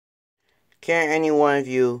Can any one of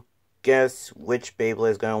you guess which Beyblade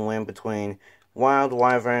is going to win between Wild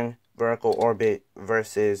Wyvern Vertical Orbit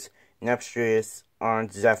versus Nepstreus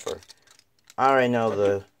Orange Zephyr? I already know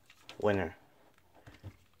the winner.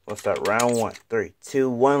 We'll start round 1. 3, 2,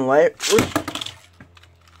 1, let it rip.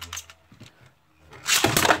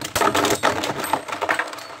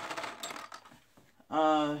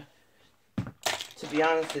 To be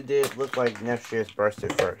honest, it did look like Nepstreus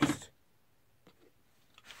bursted first.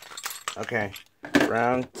 Okay,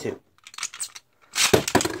 round 2.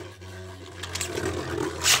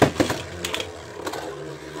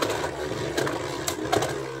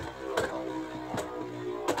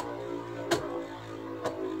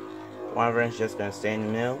 Wyvern's just gonna stay in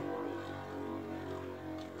the middle.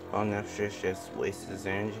 While Nepstreus just wastes his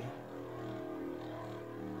energy.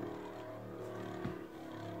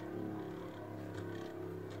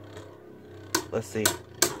 Let's see.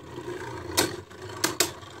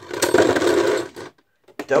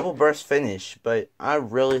 Double burst finish, but I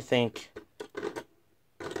don't think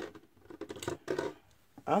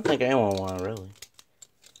anyone won, really.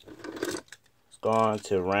 Let's go on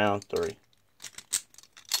to round 3.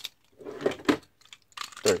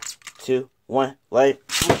 3, 2, 1, light.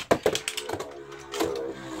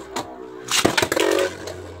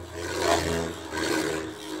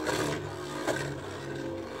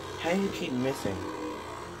 How do you keep missing?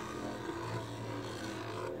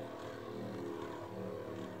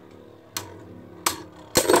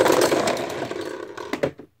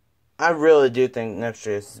 I really do think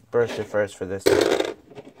Nepstreus bursted first for this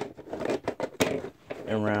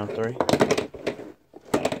in round 3.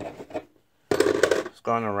 Let's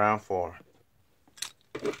go on to round 4.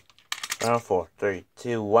 Round 4. 3,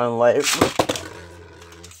 2, 1, let it.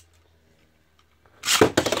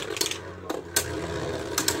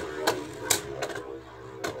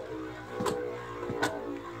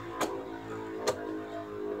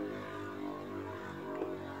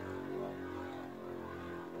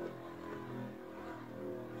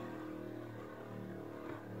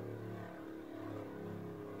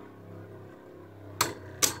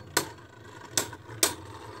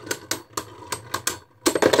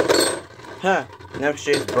 Huh,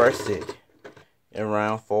 Nepstreus bursted in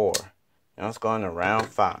round 4. Now let's go on to round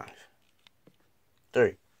 5.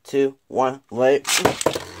 3, 2, 1, let.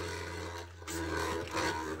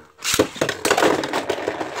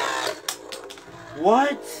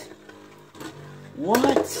 What?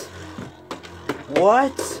 What?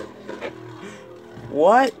 What?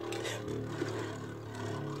 What?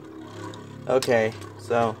 Okay,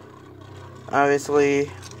 so obviously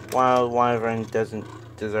Wild Wyvern doesn't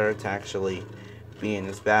deserve to actually be in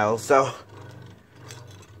this battle, so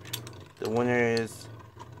the winner is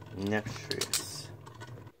Nepstreus.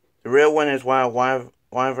 The real winner is Wild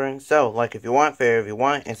Wyvern. So, like if you want, fair if you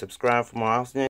want, and subscribe for more awesomeness.